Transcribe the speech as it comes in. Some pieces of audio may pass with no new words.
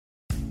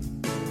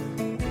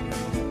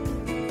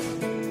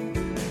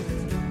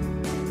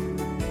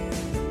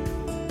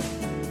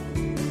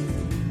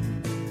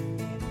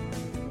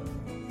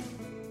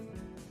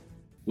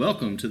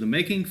Welcome to the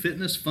Making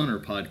Fitness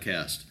Funner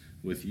podcast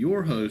with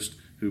your host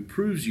who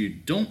proves you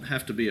don't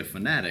have to be a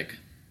fanatic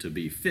to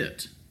be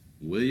fit,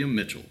 William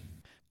Mitchell.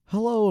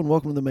 Hello and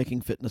welcome to the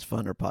Making Fitness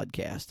Funner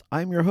podcast.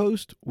 I'm your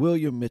host,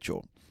 William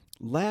Mitchell.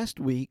 Last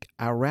week,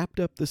 I wrapped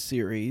up the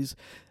series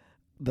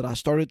that I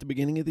started at the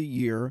beginning of the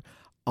year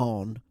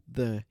on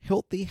the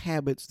healthy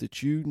habits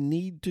that you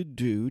need to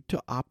do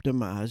to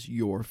optimize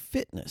your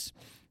fitness.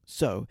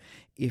 So,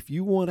 if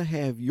you want to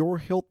have your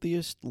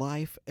healthiest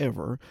life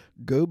ever,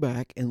 go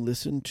back and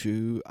listen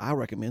to, I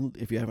recommend,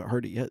 if you haven't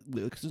heard it yet,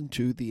 listen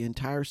to the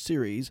entire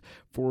series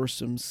for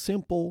some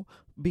simple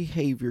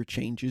behavior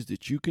changes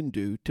that you can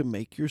do to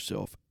make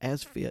yourself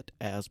as fit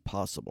as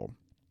possible.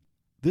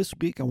 This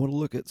week, I want to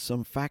look at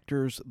some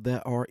factors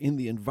that are in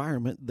the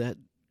environment that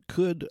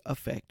could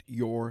affect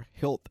your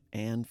health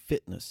and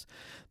fitness.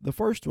 The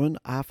first one,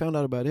 I found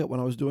out about it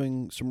when I was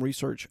doing some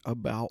research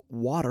about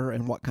water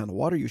and what kind of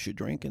water you should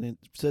drink, and it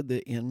said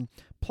that in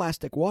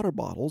plastic water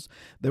bottles,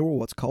 there were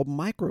what's called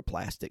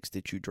microplastics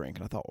that you drink.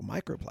 And I thought, well,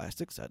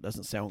 microplastics, that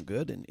doesn't sound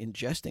good, and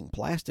ingesting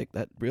plastic,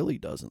 that really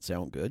doesn't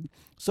sound good.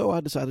 So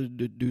I decided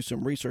to do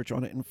some research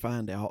on it and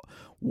find out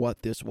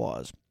what this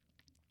was.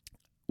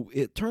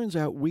 It turns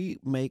out we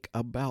make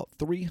about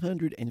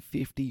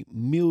 350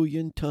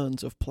 million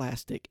tons of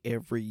plastic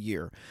every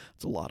year.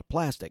 It's a lot of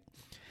plastic.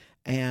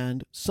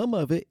 And some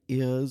of it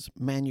is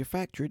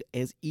manufactured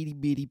as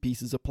itty-bitty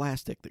pieces of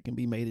plastic that can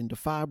be made into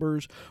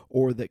fibers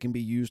or that can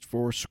be used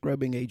for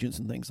scrubbing agents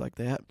and things like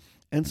that.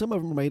 And some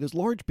of them are made as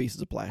large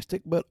pieces of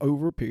plastic, but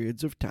over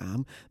periods of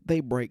time, they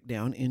break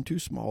down into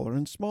smaller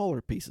and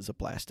smaller pieces of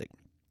plastic.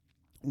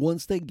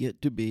 Once they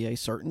get to be a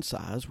certain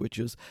size, which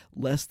is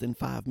less than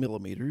 5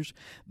 millimeters,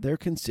 they're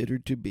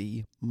considered to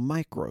be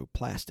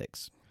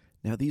microplastics.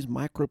 Now, these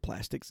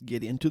microplastics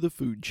get into the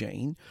food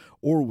chain,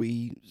 or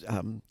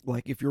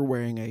like if you're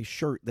wearing a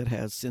shirt that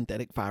has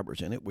synthetic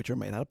fibers in it, which are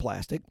made out of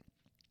plastic,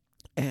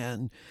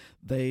 and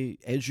they,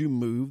 as you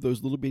move,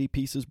 those little bitty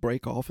pieces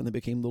break off and they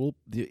became little,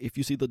 if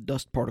you see the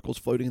dust particles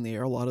floating in the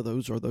air, a lot of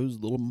those are those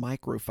little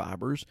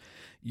microfibers.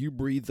 You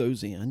breathe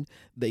those in,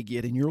 they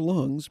get in your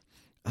lungs.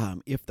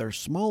 If they're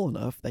small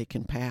enough, they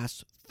can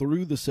pass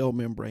through the cell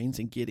membranes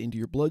and get into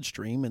your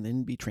bloodstream and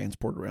then be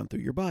transported around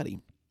through your body.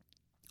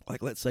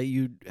 Like, let's say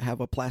you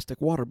have a plastic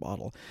water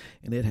bottle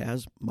and it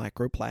has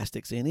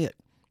microplastics in it.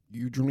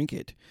 You drink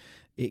it.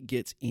 It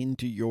gets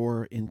into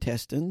your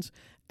intestines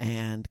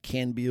and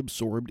can be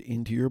absorbed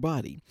into your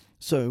body.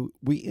 So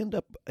we end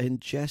up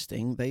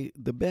ingesting,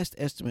 the best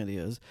estimate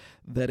is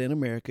that in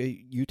America,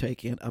 you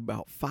take in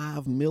about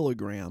 5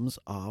 milligrams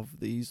of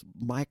these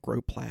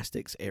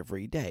microplastics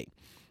every day.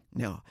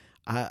 Now,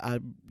 I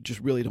just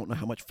really don't know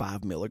how much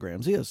 5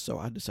 milligrams is, so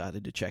I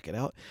decided to check it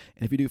out.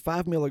 And if you do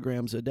 5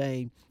 milligrams a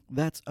day,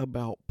 that's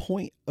about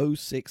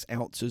 0.06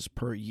 ounces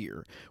per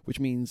year, which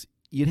means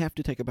you'd have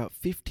to take about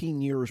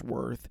 15 years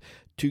worth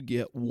to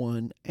get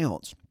 1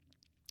 ounce.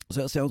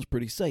 So that sounds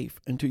pretty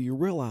safe until you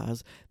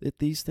realize that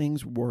these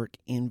things work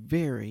in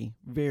very,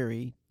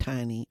 very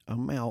tiny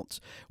amounts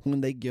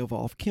when they give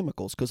off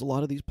chemicals, because a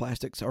lot of these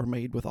plastics are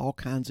made with all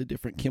kinds of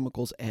different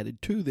chemicals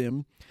added to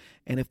them.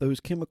 And if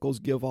those chemicals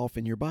give off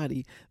in your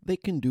body, they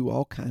can do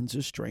all kinds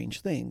of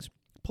strange things.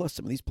 Plus,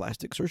 some of these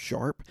plastics are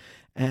sharp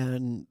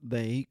and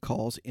they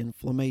cause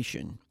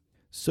inflammation.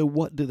 So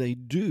what do they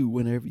do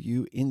whenever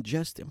you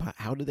ingest them?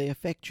 How do they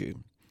affect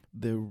you?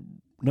 The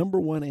number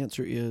one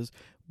answer is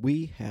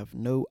we have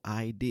no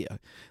idea.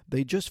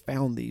 They just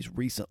found these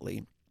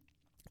recently,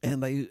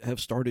 and they have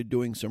started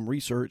doing some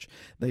research.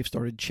 They've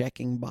started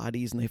checking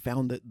bodies, and they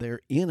found that they're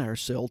in our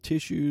cell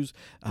tissues.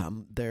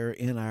 They're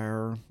in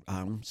our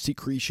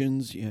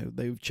secretions.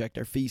 They've checked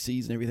our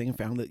feces and everything and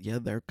found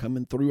that, they're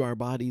coming through our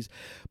bodies.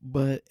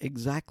 But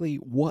exactly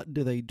what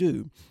do they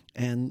do?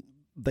 And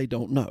they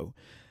don't know.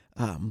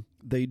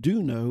 They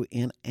do know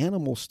in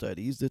animal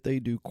studies that they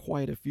do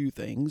quite a few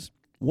things.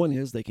 One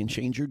is they can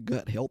change your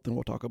gut health, and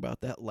we'll talk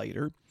about that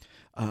later.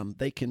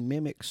 They can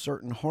mimic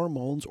certain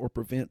hormones or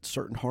prevent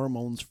certain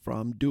hormones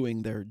from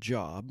doing their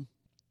job.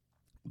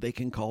 They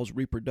can cause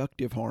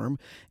reproductive harm,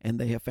 and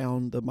they have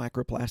found the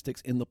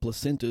microplastics in the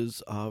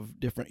placentas of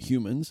different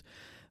humans.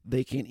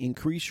 They can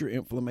increase your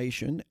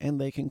inflammation,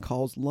 and they can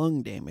cause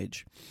lung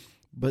damage.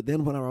 But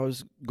then when I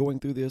was going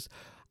through this,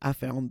 I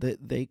found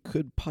that they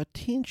could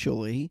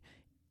potentially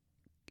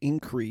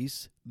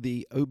increase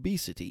the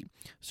obesity.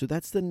 So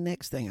that's the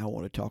next thing I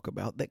want to talk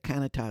about that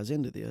kind of ties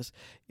into this,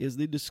 is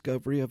the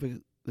discovery of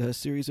a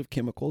series of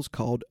chemicals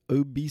called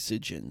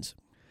obesogens.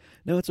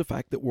 Now, it's a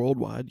fact that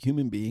worldwide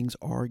human beings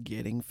are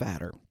getting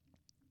fatter.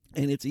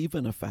 And it's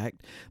even a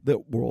fact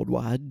that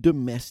worldwide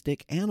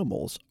domestic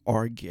animals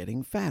are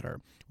getting fatter.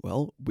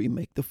 Well, we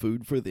make the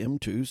food for them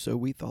too, so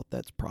we thought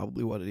that's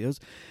probably what it is.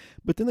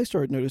 But then they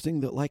started noticing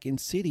that, like in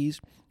cities,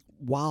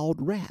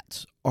 wild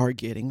rats are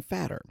getting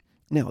fatter.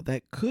 Now,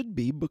 that could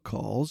be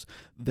because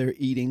they're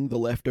eating the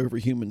leftover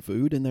human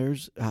food, and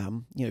there's,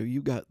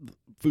 you got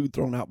food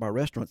thrown out by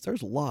restaurants.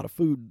 There's a lot of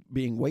food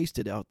being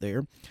wasted out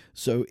there,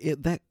 so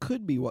that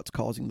could be what's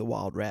causing the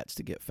wild rats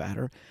to get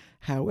fatter.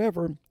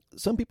 However,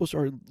 some people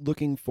started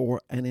looking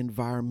for an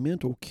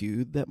environmental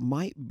cue that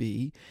might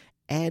be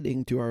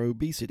adding to our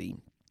obesity.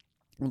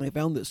 And they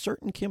found that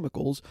certain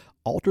chemicals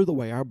alter the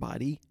way our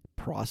body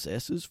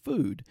processes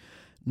food.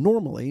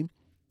 Normally,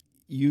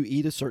 you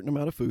eat a certain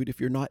amount of food. If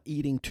you're not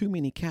eating too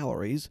many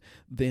calories,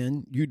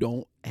 then you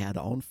don't add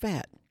on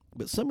fat.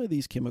 But some of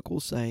these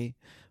chemicals say,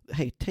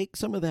 hey, take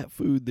some of that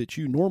food that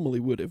you normally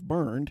would have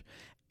burned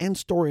and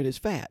store it as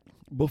fat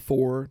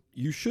before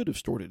you should have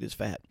stored it as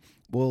fat.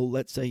 Well,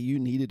 let's say you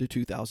needed a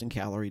 2,000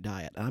 calorie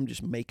diet. I'm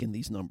just making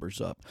these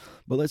numbers up.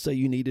 But let's say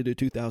you needed a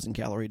 2,000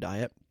 calorie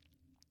diet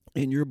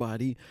and your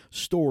body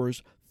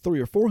stores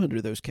 300 or 400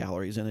 of those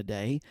calories in a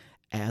day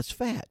as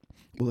fat.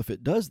 Well, if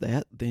it does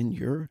that, then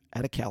you're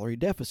at a calorie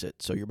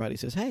deficit. So your body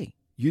says, hey,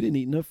 you didn't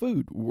eat enough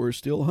food. We're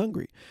still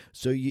hungry.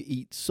 So you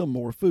eat some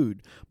more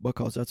food,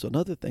 because that's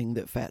another thing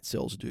that fat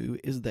cells do,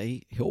 is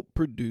they help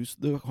produce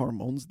the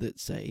hormones that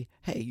say,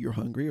 hey, you're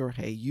hungry, or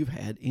hey, you've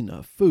had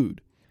enough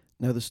food.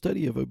 Now, the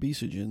study of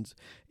obesogens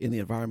in the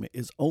environment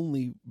has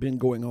only been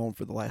going on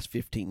for the last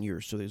 15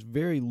 years, so there's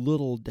very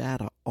little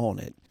data on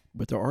it.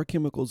 But there are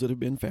chemicals that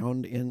have been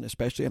found in,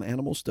 especially in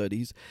animal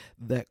studies,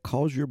 that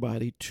cause your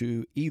body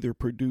to either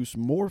produce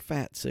more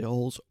fat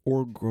cells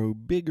or grow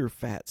bigger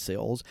fat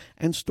cells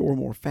and store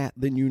more fat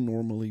than you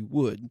normally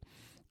would.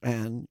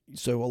 And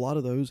so a lot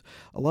of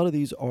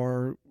these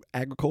are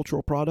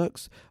agricultural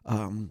products,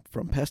 from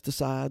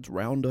pesticides,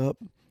 Roundup.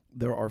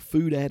 There are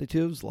food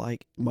additives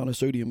like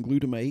monosodium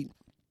glutamate,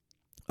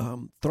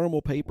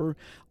 thermal paper,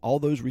 all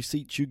those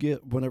receipts you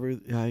get whenever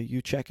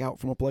you check out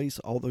from a place,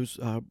 all those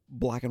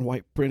black and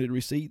white printed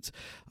receipts,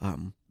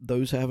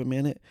 those have them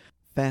in it.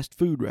 Fast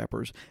food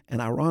wrappers, and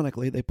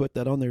ironically, they put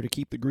that on there to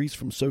keep the grease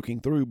from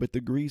soaking through, but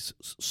the grease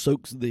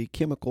soaks the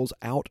chemicals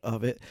out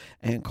of it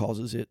and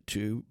causes it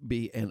to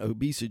be an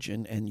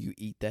obesogen, and you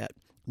eat that.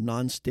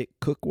 Non-stick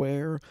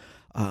cookware,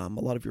 a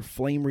lot of your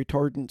flame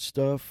retardant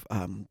stuff,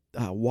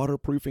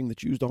 waterproofing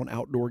that's used on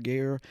outdoor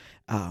gear,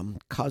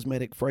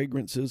 cosmetic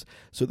fragrances.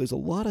 So there's a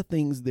lot of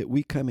things that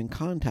we come in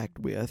contact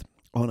with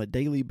on a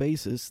daily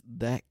basis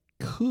that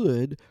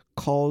could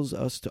cause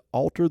us to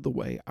alter the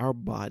way our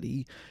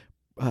body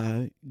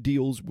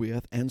deals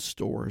with and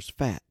stores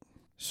fat.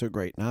 So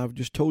great. Now, I've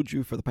just told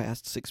you for the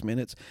past 6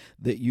 minutes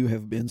that you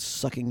have been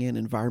sucking in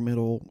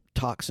environmental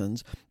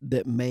toxins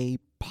that may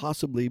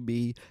possibly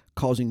be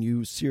causing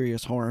you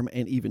serious harm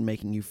and even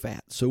making you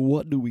fat. So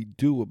what do we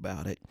do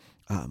about it?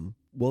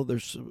 Well,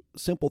 there's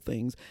simple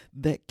things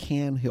that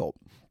can help.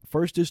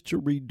 First is to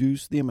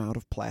reduce the amount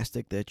of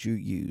plastic that you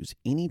use.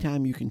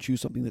 Anytime you can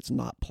choose something that's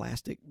not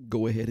plastic,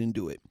 go ahead and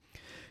do it.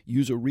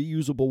 Use a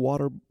reusable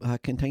water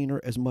container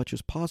as much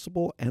as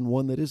possible, and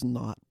one that is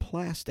not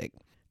plastic.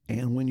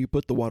 And when you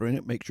put the water in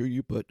it, make sure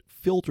you put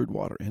filtered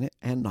water in it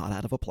and not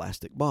out of a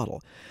plastic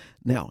bottle.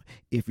 Now,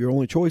 if your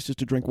only choice is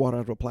to drink water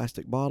out of a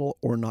plastic bottle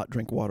or not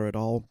drink water at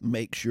all,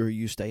 make sure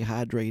you stay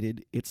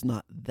hydrated. It's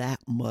not that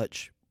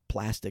much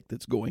plastic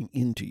that's going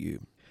into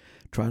you.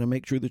 Try to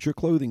make sure that your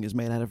clothing is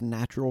made out of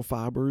natural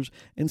fibers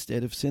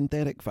instead of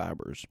synthetic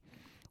fibers.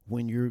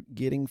 When you're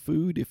getting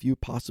food, if you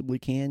possibly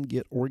can,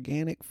 get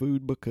organic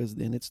food, because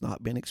then it's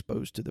not been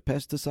exposed to the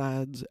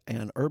pesticides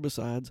and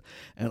herbicides.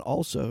 And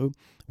also,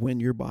 when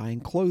you're buying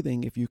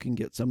clothing, if you can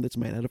get some that's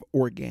made out of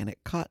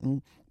organic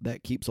cotton,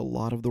 that keeps a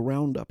lot of the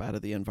Roundup out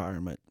of the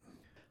environment.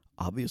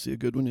 Obviously, a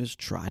good one is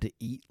try to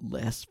eat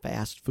less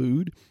fast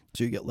food,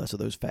 so you get less of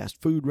those fast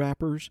food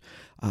wrappers.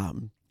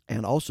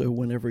 And also,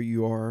 whenever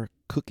you are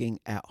cooking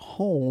at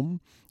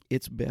home,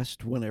 it's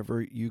best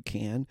whenever you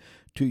can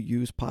to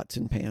use pots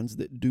and pans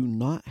that do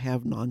not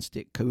have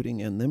nonstick coating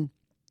in them.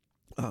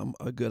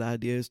 A good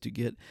idea is to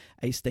get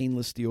a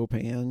stainless steel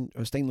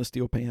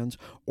pans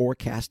or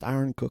cast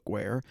iron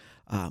cookware,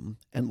 and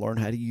learn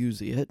how to use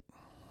it.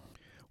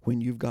 When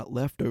you've got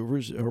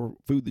leftovers or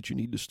food that you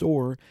need to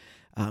store,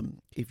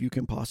 if you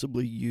can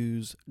possibly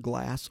use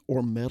glass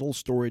or metal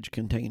storage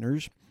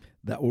containers,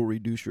 that will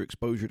reduce your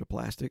exposure to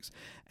plastics.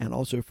 And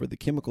also, for the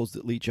chemicals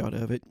that leach out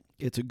of it,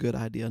 it's a good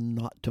idea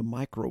not to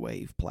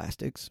microwave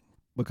plastics,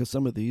 because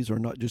some of these are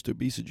not just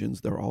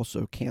obesogens, they're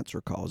also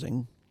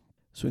cancer-causing.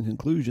 So in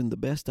conclusion, the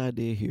best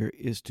idea here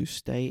is to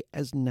stay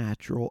as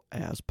natural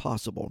as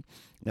possible.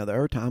 Now, there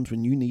are times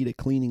when you need a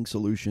cleaning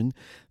solution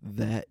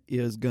that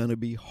is going to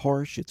be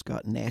harsh, it's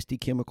got nasty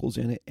chemicals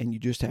in it, and you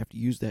just have to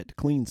use that to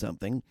clean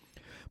something.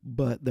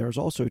 But there's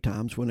also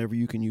times whenever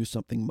you can use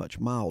something much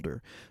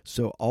milder.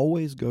 So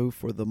always go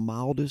for the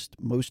mildest,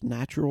 most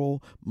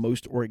natural,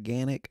 most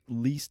organic,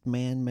 least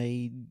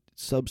man-made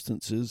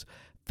substances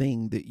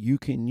thing that you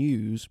can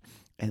use,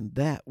 and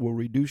that will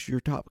reduce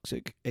your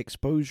toxic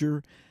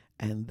exposure,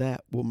 and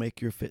that will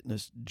make your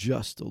fitness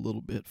just a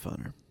little bit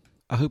funner.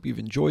 I hope you've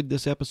enjoyed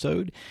this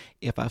episode.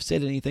 If I've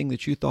said anything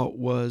that you thought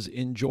was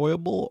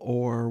enjoyable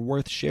or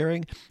worth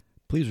sharing,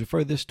 please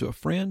refer this to a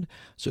friend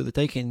so that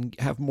they can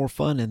have more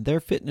fun in their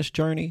fitness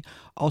journey.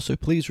 Also,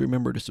 please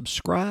remember to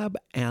subscribe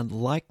and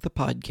like the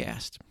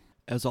podcast.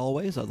 As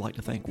always, I'd like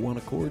to thank One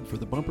Accord for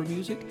the bumper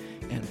music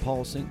and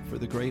Paul Sink for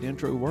the great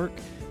intro work.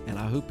 And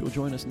I hope you'll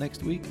join us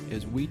next week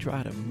as we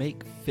try to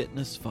make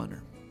fitness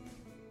funner.